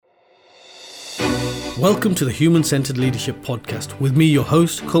Welcome to the Human-Centered Leadership Podcast with me, your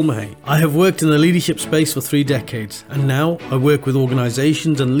host, Col Mahay. I have worked in the leadership space for 3 decades, and now I work with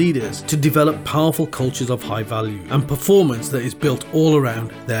organizations and leaders to develop powerful cultures of high value and performance that is built all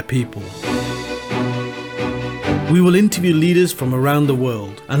around their people. We will interview leaders from around the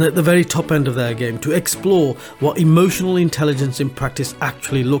world and at the very top end of their game to explore what emotional intelligence in practice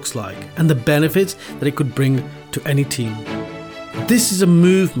actually looks like and the benefits that it could bring to any team. This is a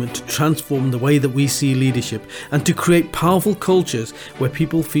movement to transform the way that we see leadership and to create powerful cultures where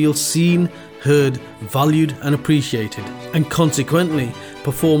people feel seen, heard, valued and appreciated, and consequently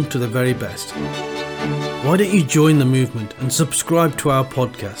perform to their very best. Why don't you join the movement and subscribe to our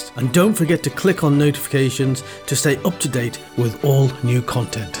podcast? And don't forget to click on notifications to stay up to date with all new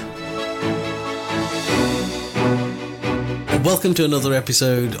content. Welcome to another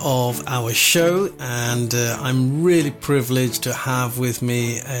episode of our show, and I'm really privileged to have with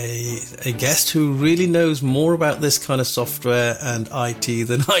me a guest who really knows more about this kind of software and IT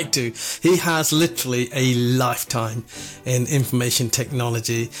than I do. He has literally a lifetime in information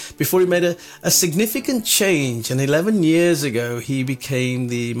technology before he made a significant change, and 11 years ago he became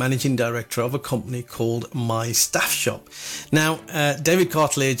the managing director of a company called My Staff Shop. Now, David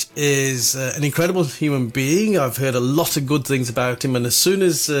Cartlidge is an incredible human being. I've heard a lot of good things about him, and as soon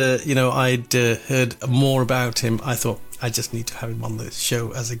as I'd heard more about him, I thought I just need to have him on the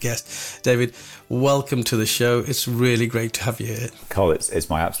show as a guest. David, welcome to the show. It's really great to have you here. Col, it's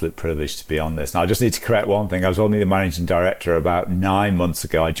my absolute privilege to be on this. Now, I just need to correct one thing. I was only the managing director about 9 months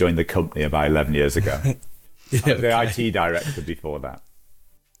ago. I joined the company about 11 years ago. I was the IT director before that.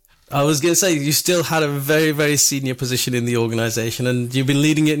 I was going to say, you still had a very, very senior position in the organisation, and you've been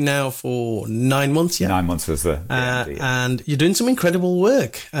leading it now for 9 months, yeah? 9 months as the MD, yeah. And you're doing some incredible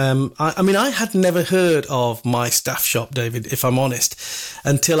work. I had never heard of My Staff Shop, David, if I'm honest,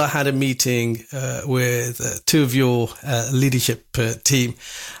 until I had a meeting with 2 of your leadership team.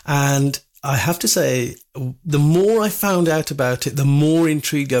 And I have to say, the more I found out about it, the more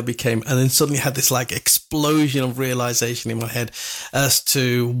intrigued I became, and then suddenly had this explosion of realization in my head as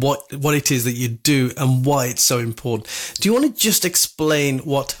to what it is that you do and why it's so important. Do you want to just explain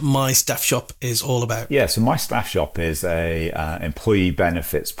what My Staff Shop is all about? Yeah, so My Staff Shop is a employee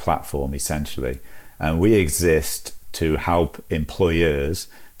benefits platform, essentially, and we exist to help employers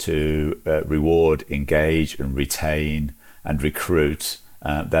to reward, engage and retain and recruit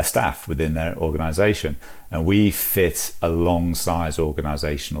their staff within their organisation. And we fit alongside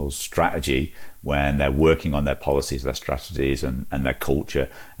organisational strategy when they're working on their policies, their strategies and their culture.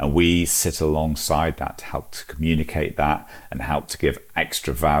 And we sit alongside that to help to communicate that and help to give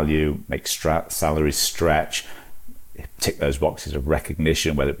extra value, make salaries stretch, tick those boxes of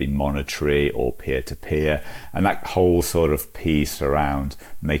recognition, whether it be monetary or peer-to-peer, and that whole sort of piece around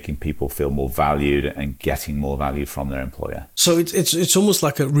making people feel more valued and getting more value from their employer. So it's almost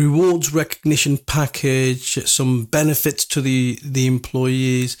like a rewards recognition package, some benefits to the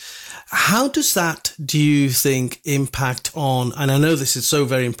employees. How does that, do you think, impact on, and I know this is so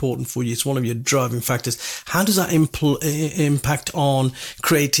very important for you, it's one of your driving factors, how does that impact on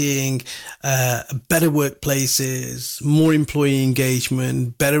creating better workplaces, more employee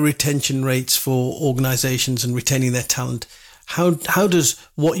engagement, better retention rates for organizations and retaining their talent? How does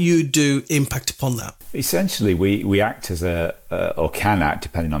what you do impact upon that? Essentially, we act as or can act,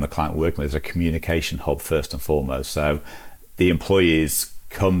 depending on the client we're working with, as a communication hub first and foremost. So the employees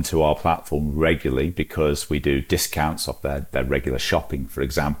come to our platform regularly because we do discounts off their regular shopping, for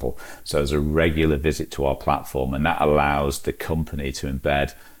example. So there's a regular visit to our platform, and that allows the company to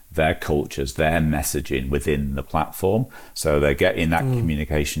embed their cultures, their messaging within the platform. So they're getting that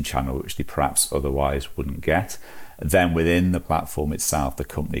communication channel, which they perhaps otherwise wouldn't get. Then within the platform itself, the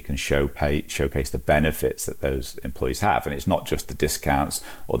company can showcase the benefits that those employees have. And it's not just the discounts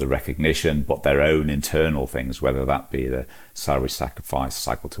or the recognition, but their own internal things, whether that be the salary sacrifice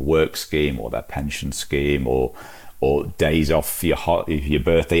cycle to work scheme or their pension scheme or days off for your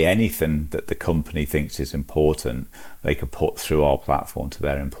birthday, anything that the company thinks is important, they can put through our platform to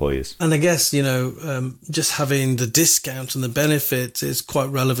their employees. And I guess, just having the discounts and the benefits is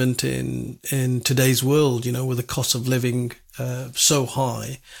quite relevant in today's world, with the cost of living so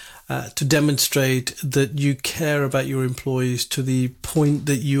high. To demonstrate that you care about your employees to the point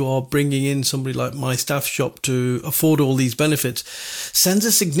that you are bringing in somebody like My Staff Shop to afford all these benefits sends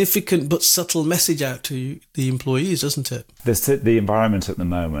a significant but subtle message out to the employees, doesn't it? The environment at the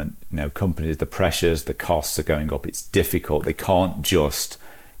moment, companies, the pressures, the costs are going up. It's difficult. They can't just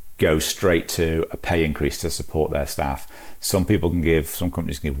go straight to a pay increase to support their staff. Some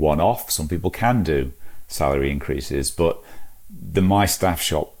companies can give one off. Some people can do salary increases, but the My Staff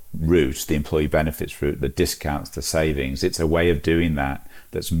Shop route, the employee benefits route, the discounts, the savings, it's a way of doing that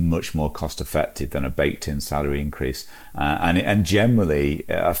that's much more cost effective than a baked in salary increase. And generally,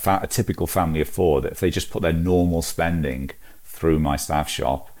 a typical family of four, that if they just put their normal spending through my staff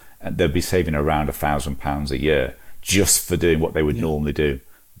shop, they'll be saving around £1,000 a year just for doing what they would normally do,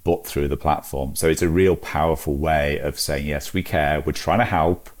 but through the platform. So it's a real powerful way of saying, yes, we care, we're trying to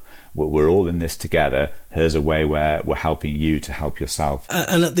help, we're all in this together. Here's a way where we're helping you to help yourself.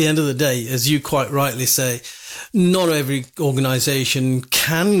 And at the end of the day, as you quite rightly say, not every organisation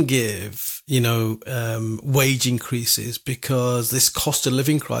can give, wage increases, because this cost of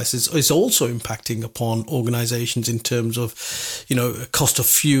living crisis is also impacting upon organisations in terms of, cost of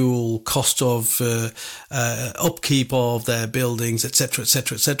fuel, cost of upkeep of their buildings, etc.,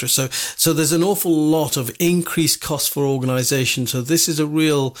 etc., etc. So there's an awful lot of increased costs for organisations. So this is a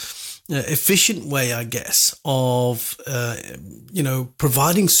real efficient way, I guess, of,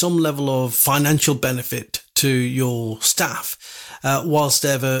 providing some level of financial benefit to your staff, whilst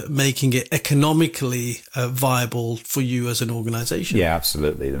ever making it economically viable for you as an organisation. Yeah,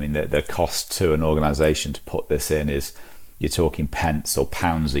 absolutely. I mean, the cost to an organisation to put this in is, you're talking pence or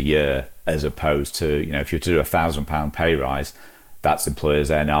pounds a year, as opposed to, if you're to do £1,000 pay rise, that's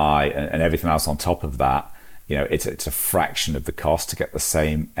employers' NI and everything else on top of that. It's a fraction of the cost to get the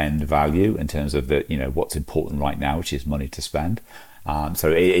same end value in terms of what's important right now, which is money to spend.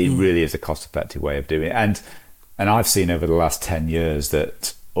 So it really is a cost-effective way of doing it. And I've seen over the last 10 years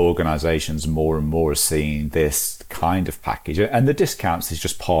that organisations more and more are seeing this kind of package. And the discounts is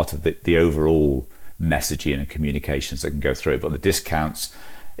just part of the overall messaging and communications that can go through. But the discounts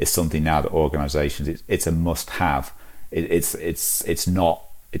is something now that organisations, it's a must-have. It's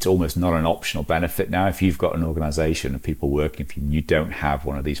almost not an optional benefit now. If you've got an organisation of people working for you and you don't have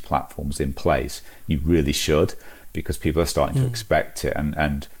one of these platforms in place, you really should, because people are starting to expect it.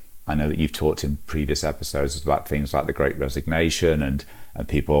 And I know that you've talked in previous episodes about things like the Great Resignation and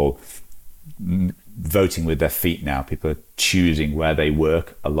people voting with their feet now. People are choosing where they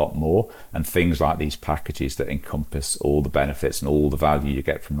work a lot more, and things like these packages that encompass all the benefits and all the value you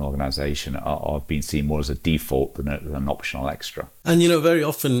get from an organisation are being seen more as a default than an optional extra. And very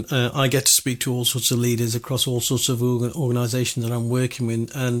often I get to speak to all sorts of leaders across all sorts of organisations that I'm working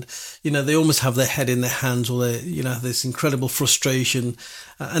with, and they almost have their head in their hands, or they have this incredible frustration,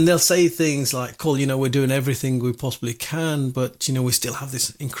 and they'll say things like, "Cole, we're doing everything we possibly can, but we still have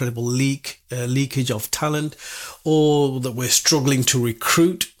this incredible leakage of talent, or that we're struggling to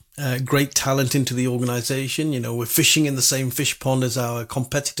recruit great talent into the organisation. We're fishing in the same fish pond as our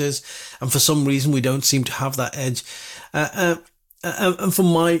competitors, and for some reason we don't seem to have that edge." And from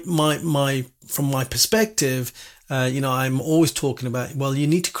my perspective, I'm always talking about, well, you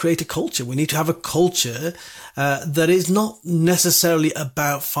need to create a culture. We need to have a culture that is not necessarily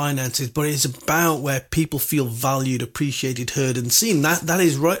about finances, but is about where people feel valued, appreciated, heard, and seen. That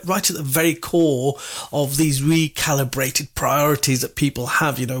is right at the very core of these recalibrated priorities that people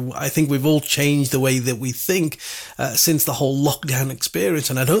have. I think we've all changed the way that we think since the whole lockdown experience,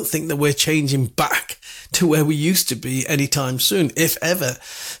 and I don't think that we're changing back to where we used to be anytime soon, if ever.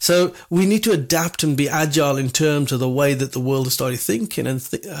 So we need to adapt and be agile in terms of the way that the world has started thinking,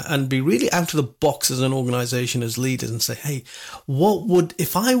 and be really out of the box as an organisation, as leaders, and say, hey,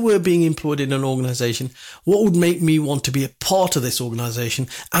 if I were being employed in an organisation, what would make me want to be a part of this organisation?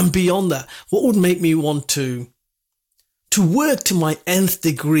 And beyond that, what would make me want to work to my nth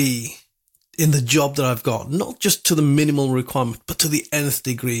degree in the job that I've got, not just to the minimal requirement, but to the nth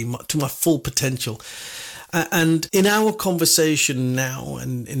degree, to my full potential. And in our conversation now,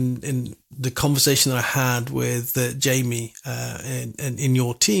 and in the conversation that I had with Jamie in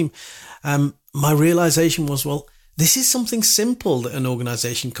your team, my realization was, well, this is something simple that an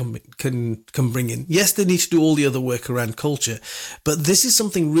organization can bring in. Yes, they need to do all the other work around culture, but this is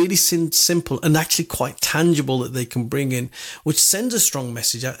something really simple and actually quite tangible that they can bring in, which sends a strong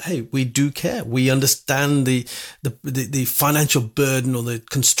message out. Hey, we do care. We understand the financial burden or the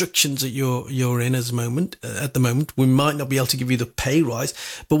constrictions that you're in at the moment. We might not be able to give you the pay rise,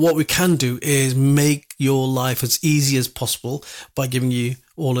 but what we can do is make your life as easy as possible by giving you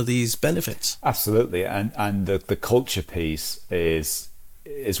all of these benefits. Absolutely. And the culture piece is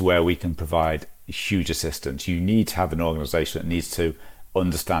where we can provide huge assistance. You need to have an organisation that needs to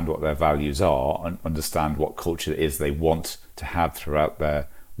understand what their values are and understand what culture it is they want to have throughout their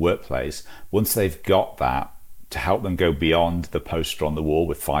workplace. Once they've got that, to help them go beyond the poster on the wall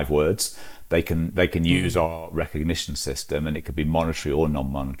with 5 words, they can use our recognition system, and it could be monetary or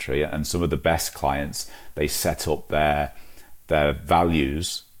non-monetary. And some of the best clients, they set up their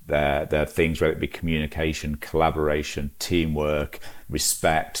values They're things, whether it be communication, collaboration, teamwork,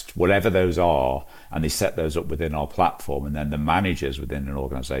 respect, whatever those are, and they set those up within our platform. And then the managers within an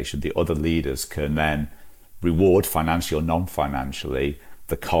organization, the other leaders, can then reward financially or non-financially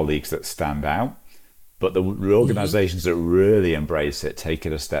the colleagues that stand out. But the organizations that really embrace it take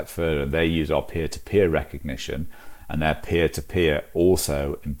it a step further. They use our peer-to-peer recognition, and their peer-to-peer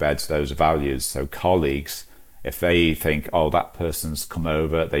also embeds those values. So colleagues, if they think, oh, that person's come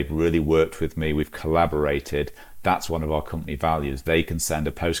over, they've really worked with me, we've collaborated, that's one of our company values. They can send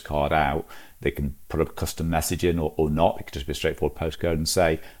a postcard out, they can put a custom message in or not, it could just be a straightforward postcode and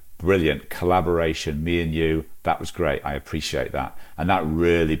say, brilliant collaboration, me and you, that was great, I appreciate that. And that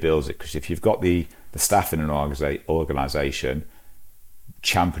really builds it, because if you've got the staff in an organization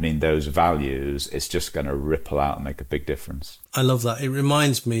championing those values, it's just going to ripple out and make a big difference. I love that. It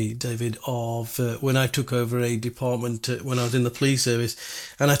reminds me, David, of when I took over a department when I was in the police service,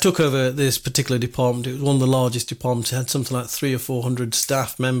 and I took over this particular department. It was one of the largest departments. It had something like 300 or 400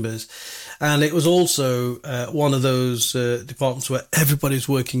 staff members, and it was also one of those departments where everybody was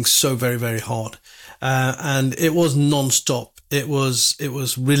working so very, very hard, and it was non-stop. It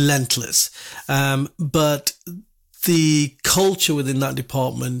was relentless, but the culture within that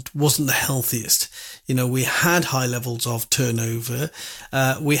department wasn't the healthiest. You know, we had high levels of turnover.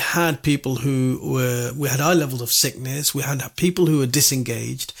 We had people we had high levels of sickness. We had people who were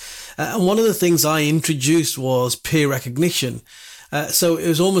disengaged. And one of the things I introduced was peer recognition. So it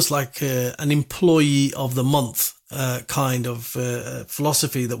was almost like an employee of the month kind of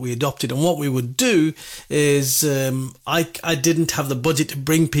philosophy that we adopted. And what we would do is I didn't have the budget to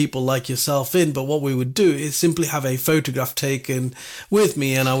bring people like yourself in, but what we would do is simply have a photograph taken with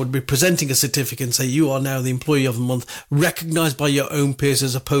me, and I would be presenting a certificate and say, you are now the employee of the month, recognized by your own peers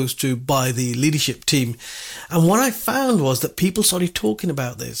as opposed to by the leadership team. And what I found was that people started talking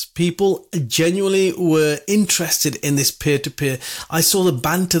about this. People genuinely were interested in this peer-to-peer. I saw the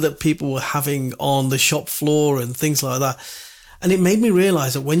banter that people were having on the shop floor and things like that. And it made me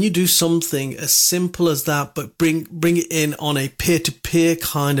realize that when you do something as simple as that, but bring it in on a peer-to-peer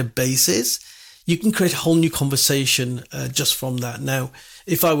kind of basis, you can create a whole new conversation just from that. Now,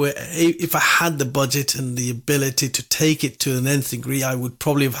 if I had the budget and the ability to take it to an nth degree, I would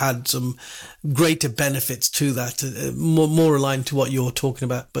probably have had some greater benefits to that, more aligned to what you're talking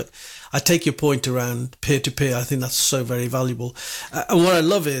about. But I take your point around peer-to-peer. I think that's so very valuable. And what I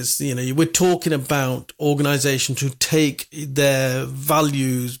love is, you know, we're talking about organizations who take their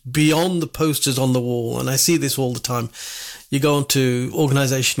values beyond the posters on the wall. And I see this all the time. You go onto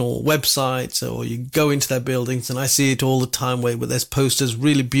organizational websites or you go into their buildings, and I see it all the time where there's posters,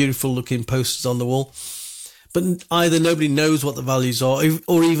 really beautiful looking posters on the wall. But either nobody knows what the values are,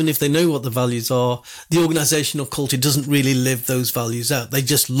 or even if they know what the values are, the organizational culture doesn't really live those values out. They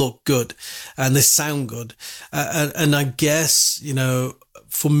just look good and they sound good. And I guess, you know,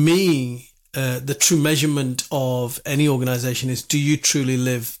 for me, the true measurement of any organization is, do you truly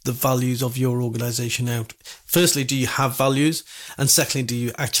live the values of your organization out? Firstly, do you have values? And secondly, do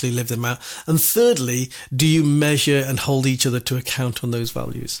you actually live them out? And thirdly, do you measure and hold each other to account on those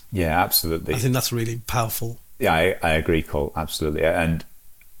values? Yeah, absolutely. I think that's really powerful. Yeah, I agree, Cole. Absolutely. And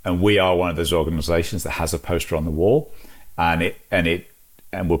we are one of those organizations that has a poster on the wall, and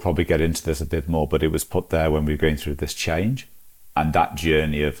we'll probably get into this a bit more, but it was put there when we were going through this change. And that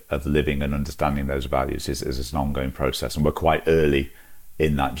journey of living and understanding those values is an ongoing process. And we're quite early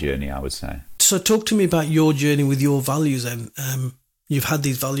in that journey, I would say. So talk to me about your journey with your values then. You've had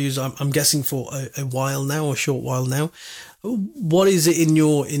these values, I'm guessing, for a while now, a short while now. What is it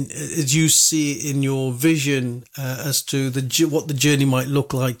as you see in your vision as to what the journey might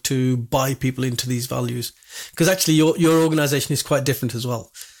look like to buy people into these values? Because actually your organization is quite different as well.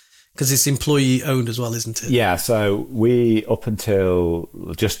 Because it's employee owned as well, isn't it? Yeah. So we, up until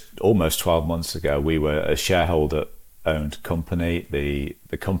just almost 12 months ago, we were a shareholder owned company.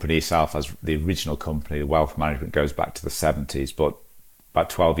 The company itself, as the original company, the wealth management, goes back to the 70s. But about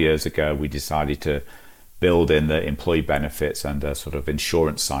 12 years ago, we decided to build in the employee benefits and a sort of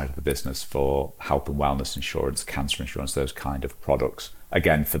insurance side of the business for health and wellness insurance, cancer insurance, those kind of products.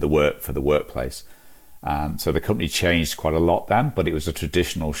 Again, for the workplace. So the company changed quite a lot then, but it was a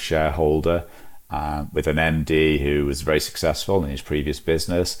traditional shareholder with an MD who was very successful in his previous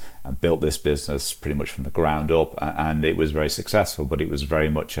business and built this business pretty much from the ground up. And it was very successful, but it was very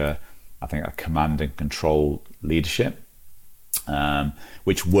much a command and control leadership,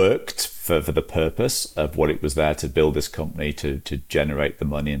 which worked for the purpose of what it was there to build this company, to generate the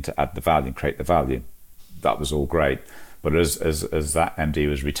money and to add the value and create the value. That was all great. But as that MD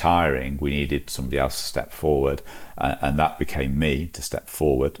was retiring, we needed somebody else to step forward, and that became me to step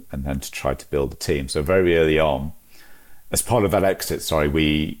forward and then to try to build a team. So very early on, as part of that exit,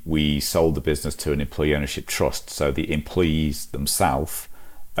 we sold the business to an employee ownership trust. So the employees themselves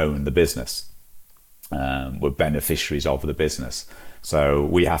own the business, were beneficiaries of the business. So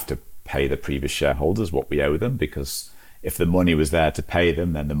we have to pay the previous shareholders what we owe them, because if the money was there to pay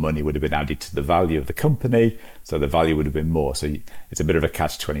them, then the money would have been added to the value of the company, so the value would have been more. So it's a bit of a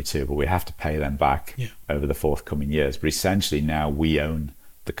catch-22, but we have to pay them back over the forthcoming years. But essentially now we own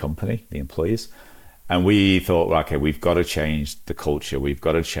the company, the employees. And we thought, well, okay, we've got to change the culture. We've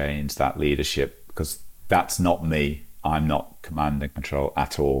got to change that leadership, because that's not me. I'm not command and control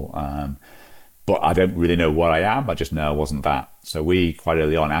at all. But I don't really know what I am. I just know I wasn't that. So we quite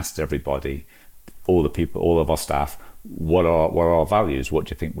early on asked everybody, all the people, all of our staff, what are our values? What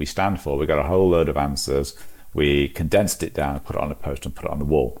do you think we stand for? We got a whole load of answers. We condensed it down, put it on a post and put it on the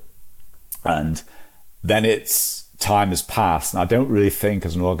wall. And then time has passed. And I don't really think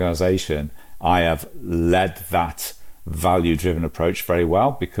as an organization, I have led that value-driven approach very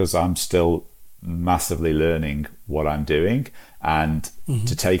well, because I'm still massively learning what I'm doing. And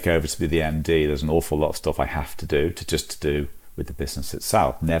to take over to be the MD, there's an awful lot of stuff I have to do to do with the business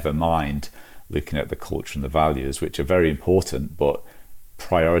itself. Never mind looking at the culture and the values, which are very important, but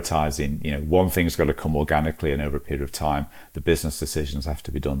prioritizing, one thing's got to come organically, and over a period of time, the business decisions have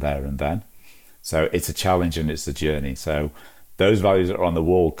to be done there and then. So it's a challenge and it's a journey. So those values that are on the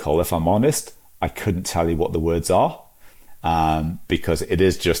wall, Cole, if I'm honest, I couldn't tell you what the words are, because it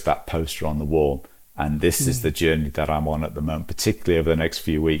is just that poster on the wall. And this is the journey that I'm on at the moment, particularly over the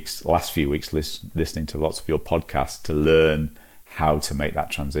last few weeks, listening to lots of your podcasts to learn how to make that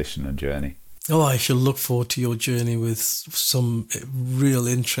transition and journey. Oh, I shall look forward to your journey with some real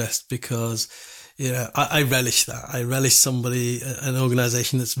interest, because I relish that. I relish an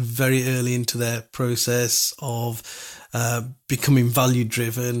organization that's very early into their process of becoming value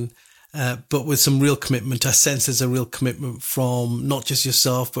driven, but with some real commitment. I sense there's a real commitment from not just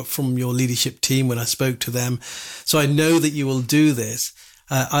yourself, but from your leadership team when I spoke to them. So I know that you will do this.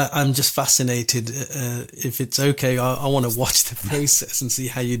 I'm just fascinated. If it's okay, I want to watch the process and see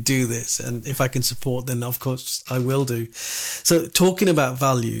how you do this. And if I can support, then of course I will do. So talking about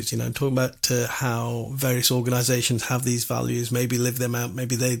values, talking about how various organizations have these values, maybe live them out,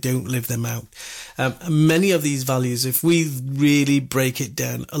 maybe they don't live them out. Many of these values, if we really break it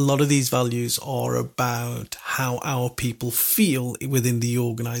down, a lot of these values are about how our people feel within the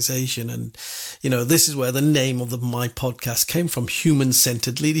organization. And, this is where the name of my podcast came from,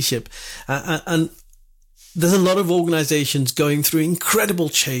 human-centered leadership. And there's a lot of organizations going through incredible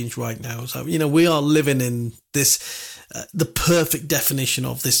change right now. So, we are living in this, the perfect definition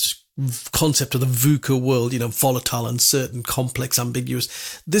of this concept of the VUCA world, volatile, uncertain, complex,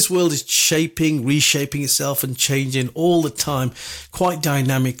 ambiguous. This world is reshaping itself and changing all the time, quite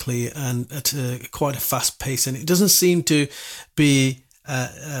dynamically and at quite a fast pace. And it doesn't seem to be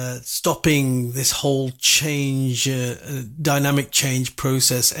stopping this whole change, dynamic change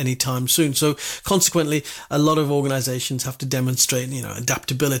process anytime soon. So consequently, a lot of organizations have to demonstrate,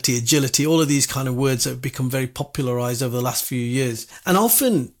 adaptability, agility, all of these kind of words that have become very popularized over the last few years. And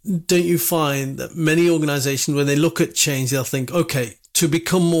often, don't you find that many organizations, when they look at change, they'll think, okay, to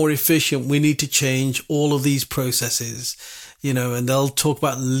become more efficient, we need to change all of these processes. And they'll talk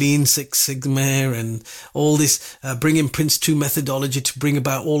about Lean Six Sigma and all this, bringing Prince 2 methodology to bring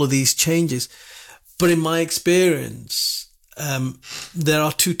about all of these changes. But in my experience, there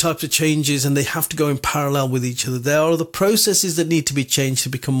are two types of changes, and they have to go in parallel with each other. There are the processes that need to be changed to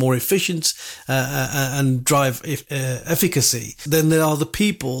become more efficient and drive efficacy. Then there are the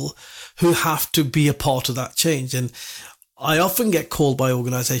people who have to be a part of that change. And I often get called by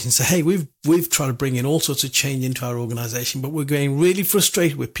organizations and say, hey, we've tried to bring in all sorts of change into our organization, but we're getting really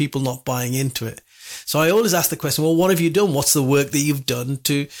frustrated with people not buying into it. So I always ask the question, well, what have you done? What's the work that you've done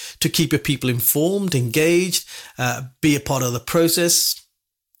to keep your people informed, engaged, be a part of the process?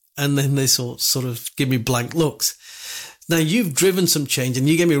 And then they sort of give me blank looks. Now, you've driven some change, and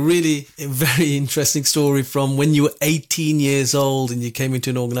you gave me a very interesting story from when you were 18 years old and you came into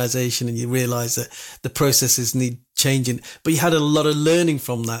an organization and you realized that the processes need changing, but you had a lot of learning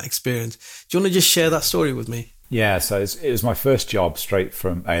from that experience. Do you want to just share that story with me? Yeah, so it was my first job straight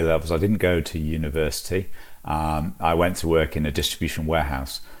from A-levels. I didn't go to university. I went to work in a distribution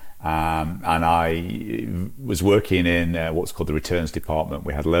warehouse. And I was working in what's called the returns department.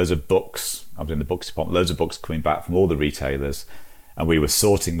 We had loads of books. I was in the books department, loads of books coming back from all the retailers. And we were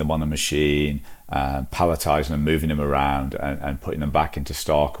sorting them on a machine, palletizing them, moving them around, and putting them back into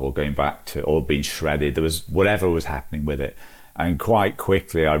stock, or going back to, or being shredded. There was whatever was happening with it. And quite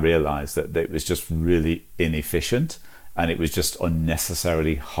quickly I realized that it was just really inefficient, and it was just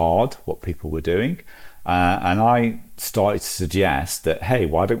unnecessarily hard what people were doing. And I started to suggest that, hey,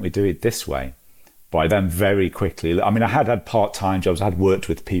 why don't we do it this way? By then, very quickly, I mean, I had part-time jobs, I had worked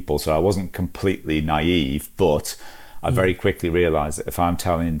with people, so I wasn't completely naive, but I very quickly realized that if I'm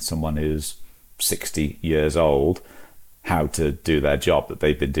telling someone who's 60 years old how to do their job that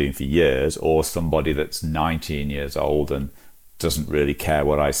they've been doing for years, or somebody that's 19 years old and doesn't really care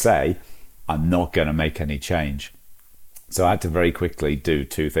what I say, I'm not going to make any change. So I had to very quickly do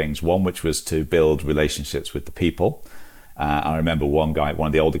two things. One, which was to build relationships with the people. I remember one guy, one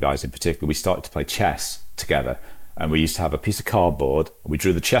of the older guys in particular, we started to play chess together. And we used to have a piece of cardboard. We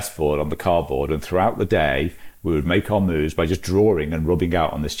drew the chessboard on the cardboard, and throughout the day, we would make our moves by just drawing and rubbing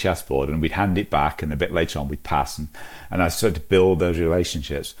out on this chessboard, and we'd hand it back, and a bit later on we'd pass. And I started to build those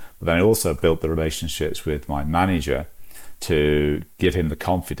relationships. But then I also built the relationships with my manager to give him the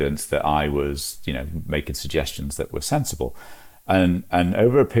confidence that I was, making suggestions that were sensible. And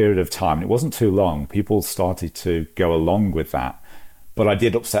over a period of time, it wasn't too long, people started to go along with that. But I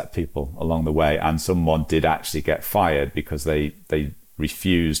did upset people along the way, and someone did actually get fired because they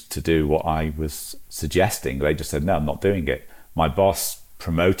refused to do what I was suggesting. They just said, no, I'm not doing it. My boss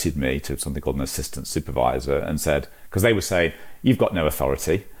promoted me to something called an assistant supervisor and said, because they were saying, you've got no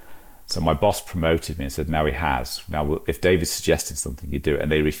authority. So my boss promoted me and said, now he has. Now, if David suggested something, you do it.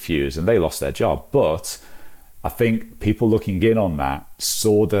 And they refused, and they lost their job. But I think people looking in on that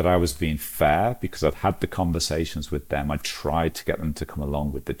saw that I was being fair because I'd had the conversations with them. I tried to get them to come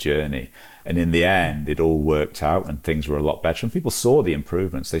along with the journey. And in the end, it all worked out and things were a lot better. And people saw the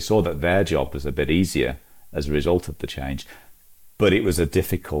improvements. They saw that their job was a bit easier as a result of the change. But it was a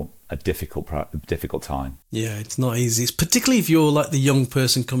difficult time. Yeah, it's not easy. It's particularly if you're like the young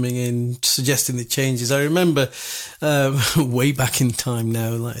person coming in suggesting the changes. I remember way back in time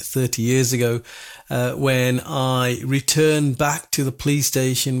now, like 30 years ago, when I returned back to the police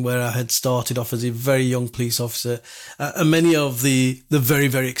station where I had started off as a very young police officer, and many of the very,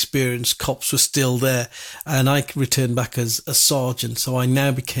 very experienced cops were still there, and I returned back as a sergeant. So I now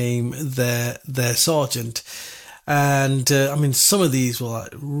became their sergeant. And some of these were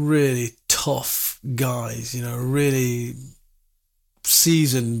like really tough guys, really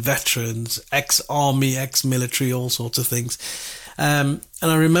seasoned veterans, ex-army, ex-military, all sorts of things. And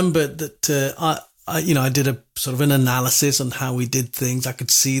I remember that I did a sort of an analysis on how we did things. I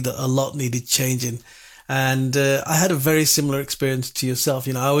could see that a lot needed changing. And I had a very similar experience to yourself.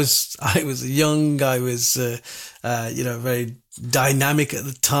 I was young, I was very dynamic at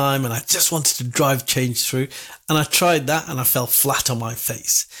the time, and I just wanted to drive change through. And I tried that, and I fell flat on my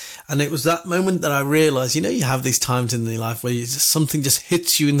face. And it was that moment that I realized, you have these times in your life where something just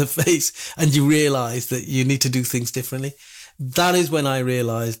hits you in the face, and you realize that you need to do things differently. That is when I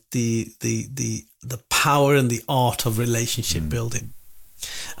realized the power and the art of relationship building.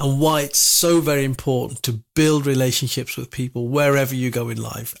 And why it's so very important to build relationships with people wherever you go in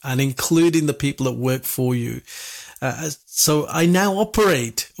life, and including the people that work for you. So I now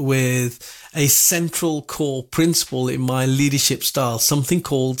operate with a central core principle in my leadership style, something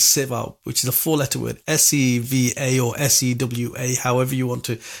called SEVA, which is a 4-letter word, SEVA or SEWA, however you want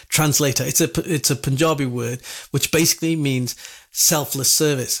to translate it. It's a Punjabi word, which basically means selfless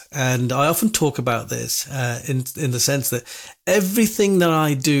service. And I often talk about this in the sense that everything that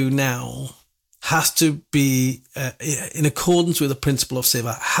I do now has to be in accordance with the principle of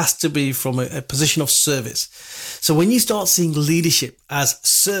SEVA, has to be from a position of service. So when you start seeing leadership as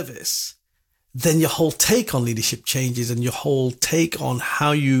service, then your whole take on leadership changes, and your whole take on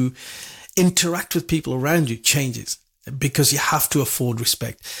how you interact with people around you changes, because you have to afford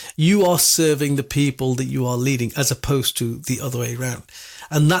respect. You are serving the people that you are leading as opposed to the other way around.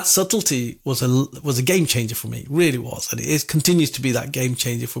 And that subtlety was a game changer for me, really was. And it continues to be that game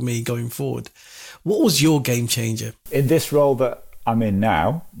changer for me going forward. What was your game changer? In this role that I'm in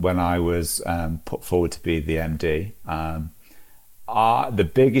now, when I was put forward to be the MD, the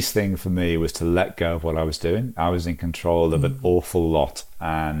biggest thing for me was to let go of what I was doing. I was in control of an awful lot,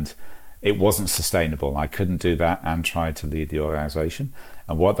 and it wasn't sustainable. I couldn't do that and try to lead the organization.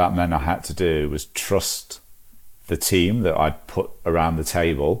 And what that meant I had to do was trust the team that I'd put around the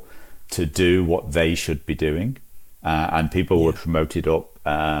table to do what they should be doing. And people were promoted up.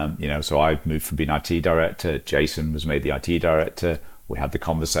 So I moved from being IT director. Jason was made the IT director. We had the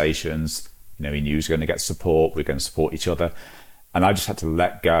conversations. He knew he was going to get support. We were going to support each other. And I just had to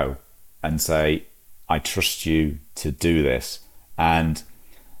let go and say, I trust you to do this. And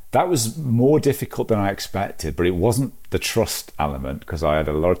that was more difficult than I expected, but it wasn't the trust element, because I had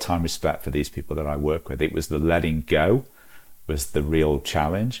a lot of time respect for these people that I work with. It was the letting go was the real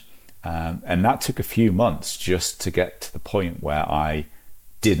challenge. And that took a few months just to get to the point where I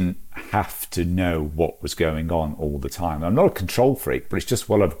didn't have to know what was going on all the time. I'm not a control freak, but it's just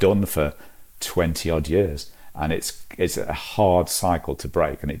what I've done for 20 odd years. And it's a hard cycle to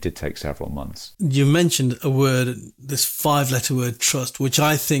break, and it did take several months. You mentioned a word, this 5-letter word, trust, which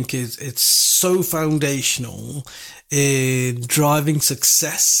I think it's so foundational in driving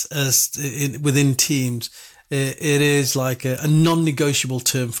success within teams. It is like a non-negotiable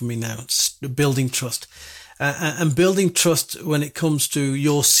term for me now. It's building trust, and building trust when it comes to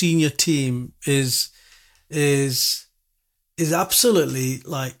your senior team is absolutely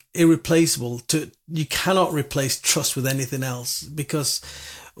like irreplaceable. You cannot replace trust with anything else, because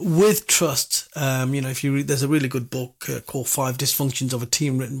with trust, if you read, there's a really good book called 5 Dysfunctions of a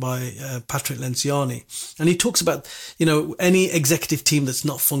Team, written by Patrick Lenciani. And he talks about, any executive team that's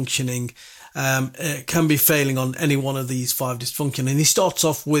not functioning, can be failing on any one of these 5 dysfunctions. And he starts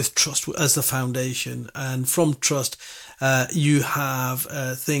off with trust as the foundation. And from trust, you have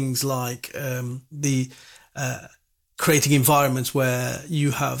things like creating environments where you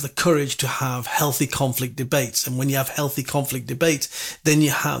have the courage to have healthy conflict debates. And when you have healthy conflict debates, then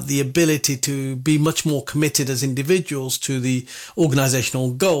you have the ability to be much more committed as individuals to the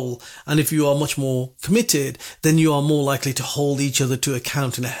organizational goal. And if you are much more committed, then you are more likely to hold each other to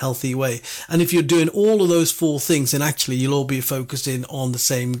account in a healthy way. And if you're doing all of those 4 things, then actually you'll all be focusing on the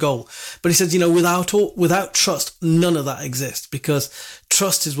same goal. But he says, without trust, none of that exists, because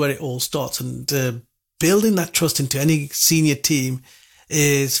trust is where it all starts. And building that trust into any senior team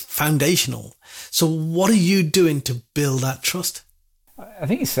is foundational. So what are you doing to build that trust? I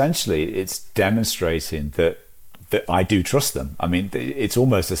think essentially it's demonstrating that I do trust them. I mean, it's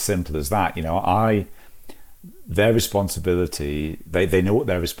almost as simple as that. Their responsibility, they know what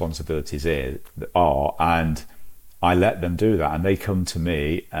their responsibilities are, and I let them do that. And they come to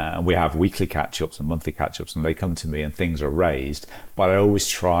me, and we have weekly catch-ups and monthly catch-ups, and they come to me and things are raised. But I always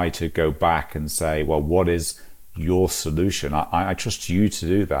try to go back and say, well, what is your solution? I trust you to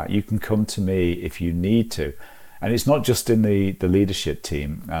do that. You can come to me if you need to. And it's not just in the leadership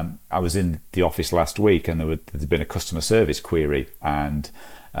team. I was in the office last week, and there'd been a customer service query, and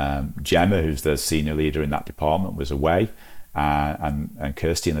Gemma, who's the senior leader in that department, was away, and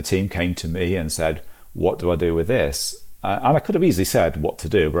Kirsty and the team came to me and said, what do I do with this? And I could have easily said what to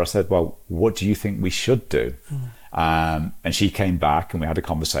do, but I said, well, what do you think we should do? And she came back and we had a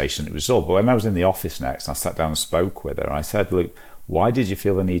conversation. It was all. But when I was in the office next, I sat down and spoke with her. I said, look, why did you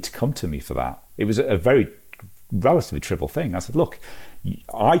feel the need to come to me for that? It was a very relatively trivial thing. I said, look,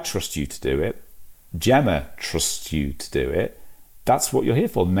 I trust you to do it. Gemma trusts you to do it. That's what you're here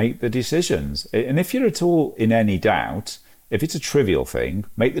for. Make the decisions. And if you're at all in any doubt, if it's a trivial thing,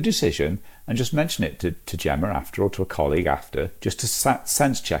 make the decision and just mention it to Gemma after, or to a colleague after, just to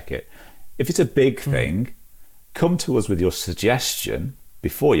sense check it. If it's a big thing, come to us with your suggestion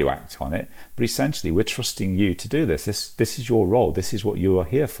before you act on it. But essentially, we're trusting you to do this. This is your role. This is what you are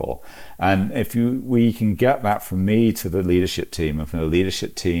here for. And if we can get that from me to the leadership team, and from the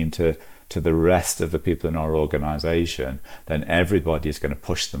leadership team to the rest of the people in our organization, then everybody is going to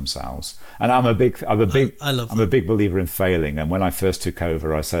push themselves. And I'm a big believer in failing. And when I first took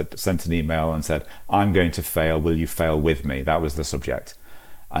over, I sent an email and said, I'm going to fail. Will you fail with me? That was the subject.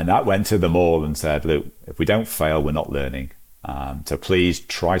 And that went to them all and said, look, if we don't fail, we're not learning. So please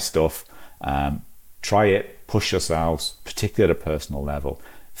try stuff, try it, push yourselves, particularly at a personal level,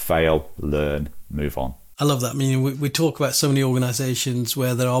 fail, learn, move on. I love that. I mean, we talk about so many organizations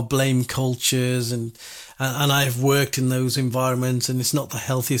where there are blame cultures, and I've worked in those environments, and it's not the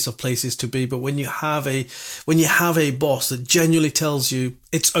healthiest of places to be. But when you have a boss that genuinely tells you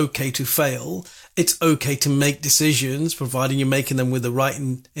it's okay to fail, it's okay to make decisions, providing you're making them with the right,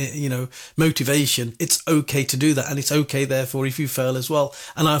 motivation. It's okay to do that. And it's okay, therefore, if you fail as well.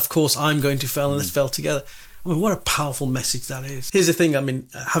 And of course, I'm going to fail, and let's fail together. I mean, what a powerful message that is. Here's the thing. I mean,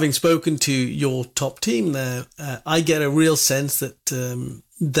 having spoken to your top team there, I get a real sense that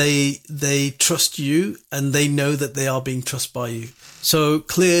they trust you, and they know that they are being trusted by you. So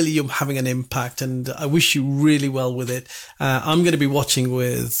clearly you're having an impact, and I wish you really well with it. I'm going to be watching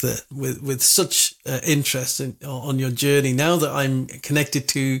with such interest on your journey. Now that I'm connected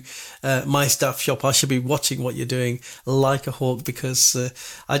to my staff shop, I should be watching what you're doing like a hawk, because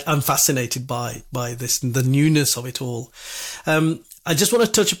I'm fascinated by this, the newness of it all. I just want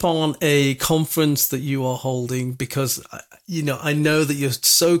to touch upon a conference that you are holding, because I know that you're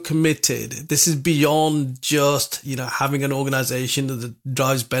so committed. This is beyond just, having an organization that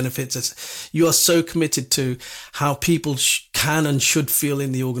drives benefits. You are so committed to how people can and should feel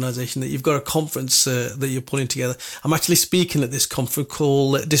in the organization that you've got a conference that you're putting together. I'm actually speaking at this conference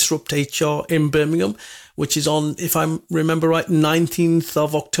called Disrupt HR in Birmingham, which is on, if I remember right, 19th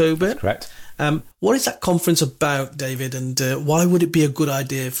of October. That's correct. What is that conference about, David, and why would it be a good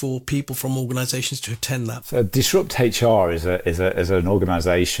idea for people from organisations to attend that? So Disrupt HR is an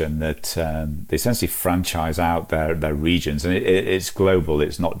organisation that they essentially franchise out their regions, and it's global.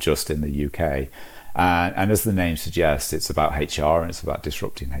 It's not just in the UK. And as the name suggests, it's about HR and it's about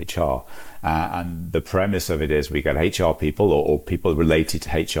disrupting HR. And the premise of it is we get HR people or people related to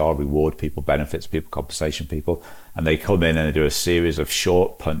HR, reward people, benefits people, compensation people, and they come in and they do a series of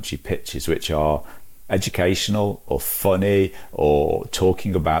short, punchy pitches which are educational or funny or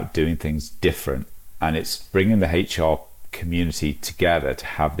talking about doing things different. And it's bringing the HR community together to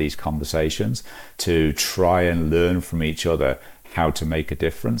have these conversations, to try and learn from each other how to make a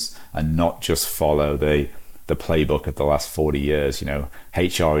difference and not just follow the playbook of the last 40 years.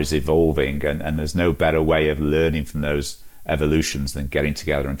 HR is evolving and there's no better way of learning from those evolutions than getting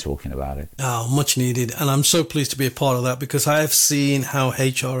together and talking about it. Oh, much needed. And I'm so pleased to be a part of that because I have seen how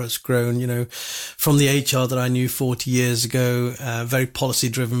HR has grown, from the HR that I knew 40 years ago, very policy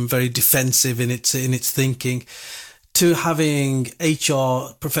driven, very defensive in its thinking, to having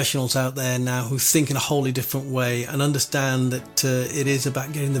HR professionals out there now who think in a wholly different way and understand that it is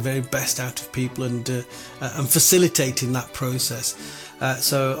about getting the very best out of people and facilitating that process.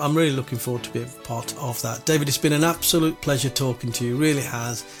 So I'm really looking forward to being part of that. David, it's been an absolute pleasure talking to you, really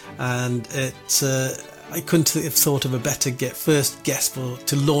has. And it's I couldn't have thought of a better first guest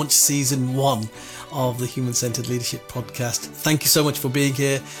to launch season 1 of the Human Centered Leadership Podcast. Thank you so much for being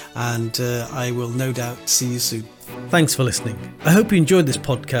here, and I will no doubt see you soon. Thanks for listening. I hope you enjoyed this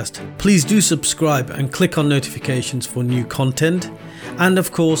podcast. Please do subscribe and click on notifications for new content. And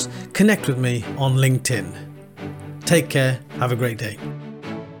of course, connect with me on LinkedIn. Take care. Have a great day.